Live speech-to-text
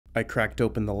I cracked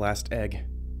open the last egg,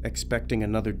 expecting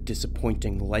another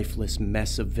disappointing, lifeless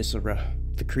mess of viscera.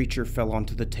 The creature fell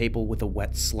onto the table with a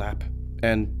wet slap,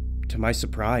 and, to my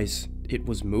surprise, it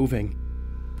was moving,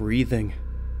 breathing,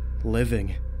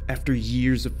 living. After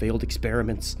years of failed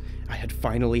experiments, I had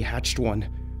finally hatched one.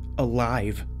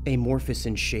 Alive, amorphous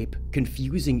in shape,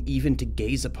 confusing even to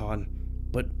gaze upon.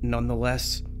 But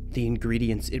nonetheless, the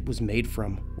ingredients it was made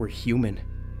from were human.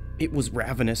 It was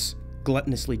ravenous,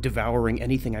 gluttonously devouring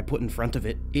anything I put in front of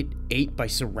it. It ate by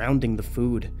surrounding the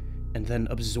food, and then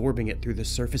absorbing it through the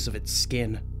surface of its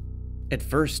skin. At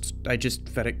first, I just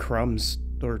fed it crumbs,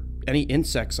 or any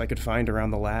insects I could find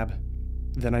around the lab.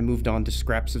 Then I moved on to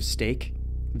scraps of steak,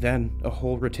 then a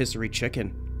whole rotisserie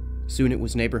chicken. Soon it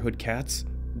was neighborhood cats,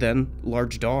 then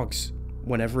large dogs.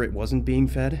 Whenever it wasn't being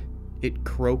fed, it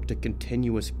croaked a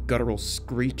continuous guttural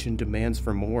screech and demands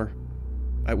for more.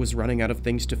 I was running out of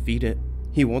things to feed it.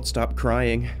 He won't stop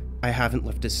crying. I haven't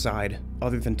left his side,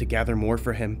 other than to gather more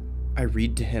for him. I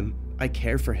read to him. I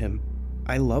care for him.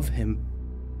 I love him.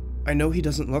 I know he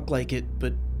doesn't look like it,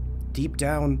 but deep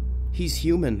down, he's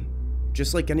human,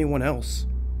 just like anyone else.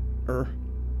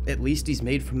 At least he's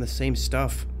made from the same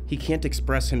stuff. He can't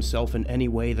express himself in any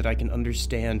way that I can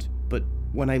understand, but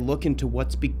when I look into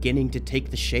what's beginning to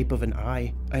take the shape of an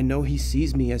eye, I know he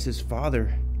sees me as his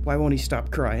father. Why won't he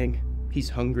stop crying? He's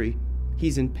hungry.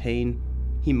 He's in pain.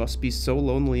 He must be so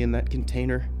lonely in that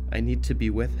container. I need to be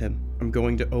with him. I'm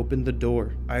going to open the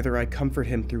door. Either I comfort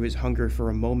him through his hunger for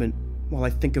a moment while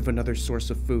I think of another source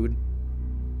of food,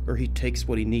 or he takes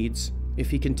what he needs.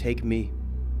 If he can take me,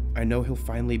 I know he'll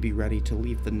finally be ready to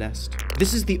leave the nest.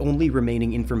 This is the only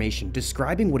remaining information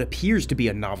describing what appears to be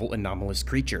a novel anomalous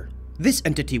creature. This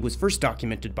entity was first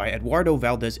documented by Eduardo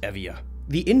Valdés-Hevia.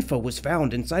 The info was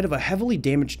found inside of a heavily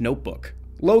damaged notebook,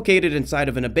 located inside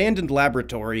of an abandoned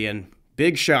laboratory in,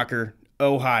 big shocker,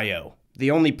 Ohio. The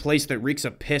only place that reeks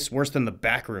of piss worse than the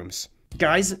back rooms.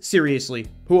 Guys, seriously,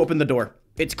 who opened the door?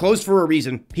 It's closed for a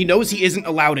reason. He knows he isn't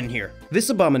allowed in here. This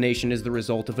abomination is the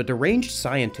result of a deranged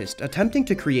scientist attempting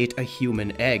to create a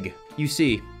human egg. You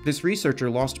see, this researcher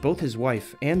lost both his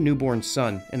wife and newborn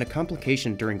son in a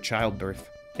complication during childbirth,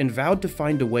 and vowed to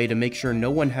find a way to make sure no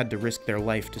one had to risk their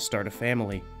life to start a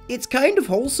family. It's kind of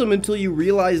wholesome until you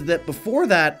realize that before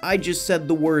that, I just said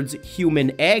the words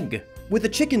human egg. With a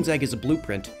chicken's egg as a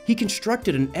blueprint, he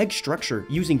constructed an egg structure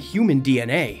using human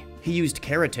DNA. He used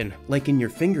keratin, like in your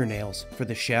fingernails, for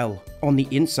the shell. On the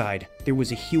inside, there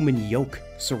was a human yolk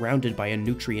surrounded by a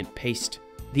nutrient paste.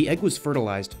 The egg was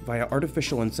fertilized via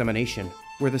artificial insemination,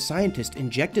 where the scientist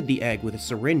injected the egg with a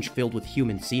syringe filled with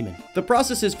human semen. The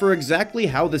processes for exactly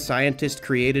how the scientist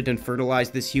created and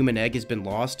fertilized this human egg has been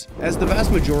lost, as the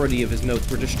vast majority of his notes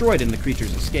were destroyed in the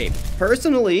creature's escape.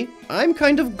 Personally, I'm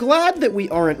kind of glad that we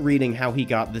aren't reading how he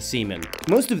got the semen.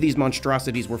 Most of these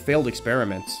monstrosities were failed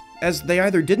experiments, as they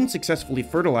either didn't successfully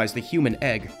fertilize the human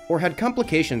egg, or had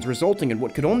complications resulting in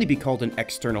what could only be called an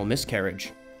external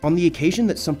miscarriage. On the occasion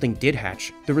that something did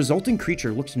hatch, the resulting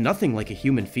creature looked nothing like a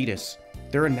human fetus.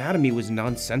 Their anatomy was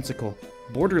nonsensical,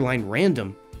 borderline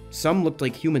random. Some looked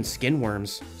like human skin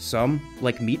worms, some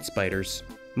like meat spiders.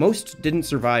 Most didn't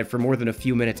survive for more than a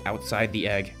few minutes outside the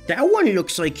egg. That one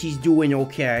looks like he's doing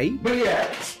okay.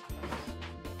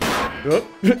 Oh,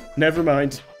 never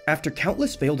mind. After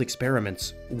countless failed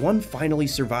experiments, one finally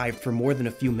survived for more than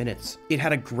a few minutes. It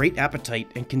had a great appetite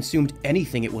and consumed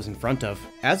anything it was in front of.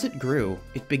 As it grew,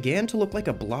 it began to look like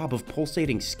a blob of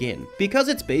pulsating skin. Because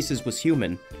its basis was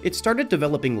human, it started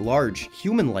developing large,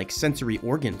 human-like sensory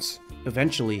organs.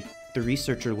 Eventually, the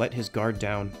researcher let his guard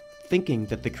down, thinking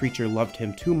that the creature loved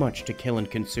him too much to kill and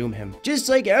consume him. Just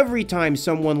like every time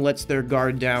someone lets their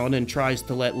guard down and tries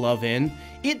to let love in,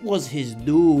 it was his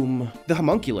doom. The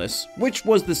homunculus, which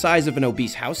was the size of an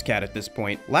obese house cat at this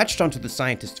point, latched onto the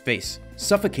scientist's face,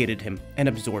 suffocated him, and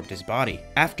absorbed his body,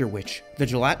 after which the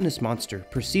gelatinous monster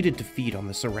proceeded to feed on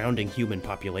the surrounding human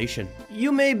population.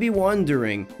 You may be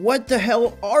wondering, what the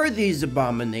hell are these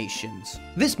abominations?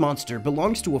 This monster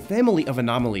belongs to a family of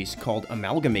anomalies called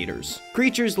amalgamators.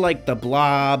 Creatures like the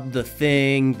Blob, the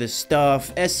Thing, the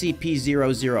Stuff,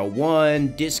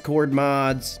 SCP-001, Discord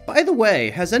mods. By the way,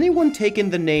 has anyone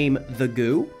taken the name the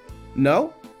GOO?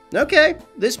 No? Okay,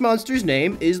 this monster's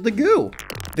name is the GOO.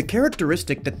 The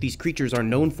characteristic that these creatures are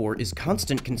known for is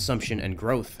constant consumption and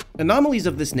growth. Anomalies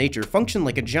of this nature function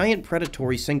like a giant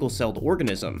predatory single-celled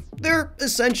organism. They're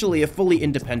essentially a fully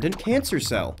independent cancer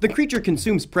cell. The creature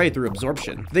consumes prey through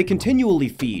absorption. They continually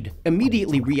feed,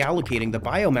 immediately reallocating the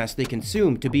biomass they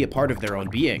consume to be a part of their own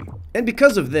being. And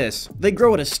because of this, they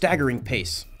grow at a staggering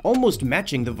pace, almost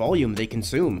matching the volume they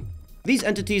consume. These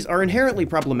entities are inherently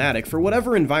problematic for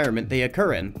whatever environment they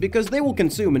occur in, because they will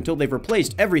consume until they've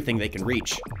replaced everything they can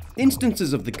reach.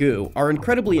 Instances of the goo are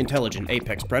incredibly intelligent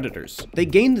apex predators. They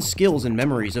gain the skills and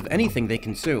memories of anything they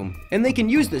consume, and they can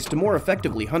use this to more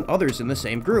effectively hunt others in the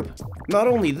same group. Not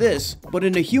only this, but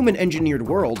in a human-engineered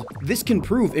world, this can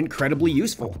prove incredibly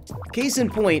useful. Case in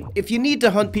point, if you need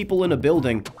to hunt people in a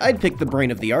building, I'd pick the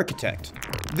brain of the architect.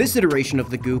 This iteration of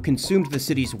the goo consumed the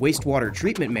city's wastewater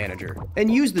treatment manager, and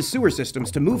used the sewer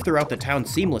systems to move throughout the town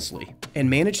seamlessly, and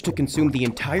managed to consume the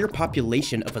entire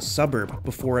population of a suburb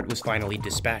before it was finally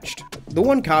dispatched. The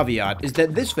one caveat is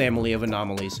that this family of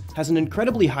anomalies has an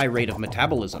incredibly high rate of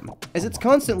metabolism, as it's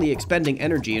constantly expending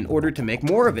energy in order to make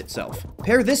more of itself.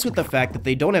 Pair this with the fact that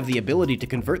they don't have the ability to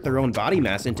convert their own body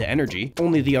mass into energy,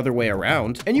 only the other way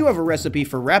around, and you have a recipe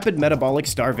for rapid metabolic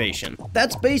starvation.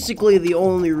 That's basically the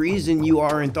only reason you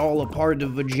aren't all a part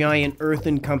of a giant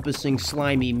earth-encompassing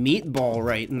slimy meatball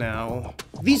right now.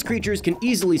 These creatures can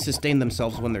easily sustain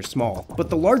themselves when they're small, but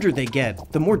the larger they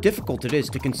get, the more difficult it is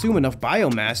to consume enough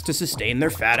biomass to sustain their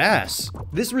fat ass.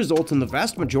 This results in the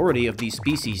vast majority of these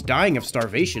species dying of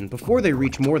starvation before they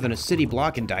reach more than a city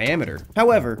block in diameter.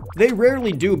 However, they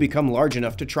rarely do become large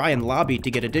enough to try and lobby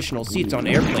to get additional seats on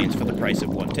airplanes for the price of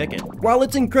one ticket. While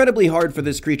it's incredibly hard for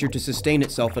this creature to sustain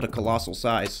itself at a colossal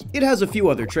size, it has a few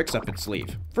other tricks up its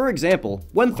sleeve. For example,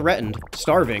 when threatened,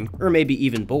 starving, or maybe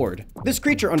even bored, this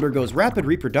creature undergoes rapid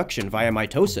reproduction via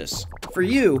mitosis. For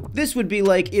you, this would be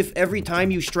like if every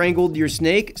time you strangled your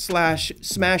snake /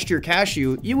 smashed your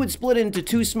cashew, you would split into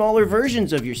two smaller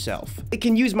versions of yourself. It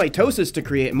can use mitosis to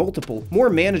create multiple, more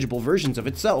manageable versions of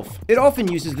itself. It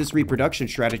often uses this reproduction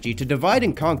strategy to divide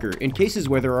and conquer in cases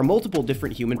where there are multiple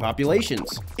different human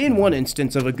populations. In one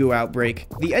instance of a goo outbreak,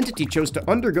 the entity chose to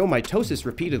undergo mitosis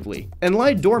repeatedly, and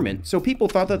lie dormant so people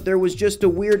thought that there was just a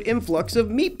weird influx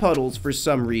of meat puddles for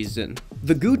some reason.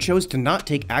 The goo chose to not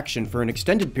take action for an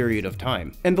extended period of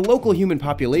time, and the local human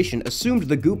population assumed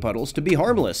the goo puddles to be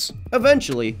harmless.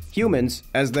 Eventually, humans,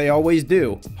 as they always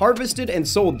do, harvested and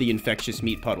sold the infectious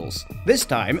meat puddles, this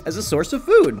time as a source of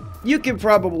food. You can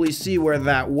probably see where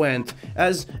that went,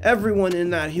 as everyone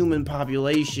in that human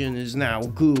population is now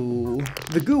goo.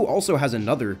 The goo also has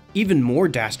another, even more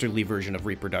dastardly version of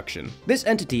reproduction. This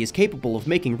entity is capable of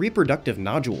making reproductive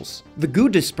nodules. The goo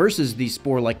disperses these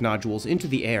spore-like nodules into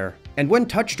the air, and when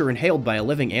touched or inhaled by a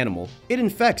living animal, it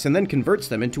infects and then converts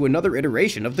them into another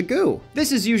iteration of the goo.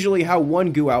 This is usually how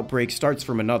one goo outbreak starts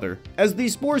from another, as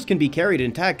these spores can be carried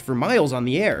intact for miles on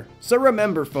the air. So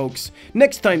remember folks,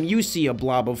 next time you see a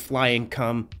blob of flying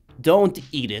cum, don't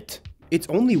eat it. Its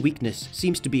only weakness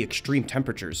seems to be extreme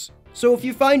temperatures. So if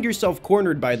you find yourself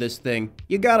cornered by this thing,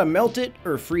 you gotta melt it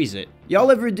or freeze it.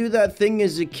 Y'all ever do that thing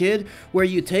as a kid where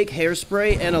you take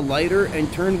hairspray and a lighter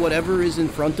and turn whatever is in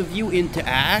front of you into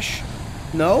ash?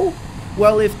 No?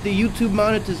 Well, if the YouTube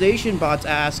monetization bots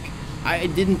ask, I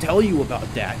didn't tell you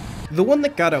about that. The one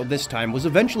that got out this time was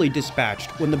eventually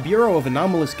dispatched when the Bureau of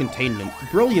Anomalous Containment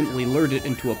brilliantly lured it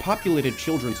into a populated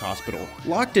children's hospital,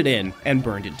 locked it in, and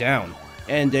burned it down.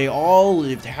 And they all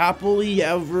lived happily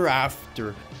ever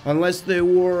after. Unless they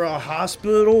were a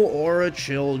hospital or a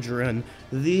children.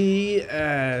 The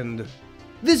end.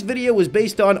 This video was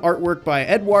based on artwork by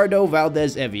Eduardo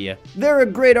Valdés-Hevia. They're a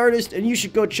great artist and you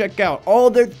should go check out all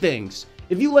their things.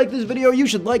 If you like this video, you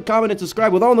should like, comment, and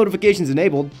subscribe with all notifications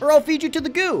enabled, or I'll feed you to the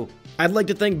goo. I'd like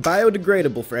to thank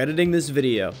Biodegradable for editing this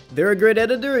video. They're a great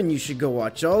editor and you should go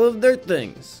watch all of their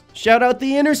things. Shout out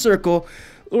the Inner Circle.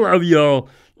 Love y'all.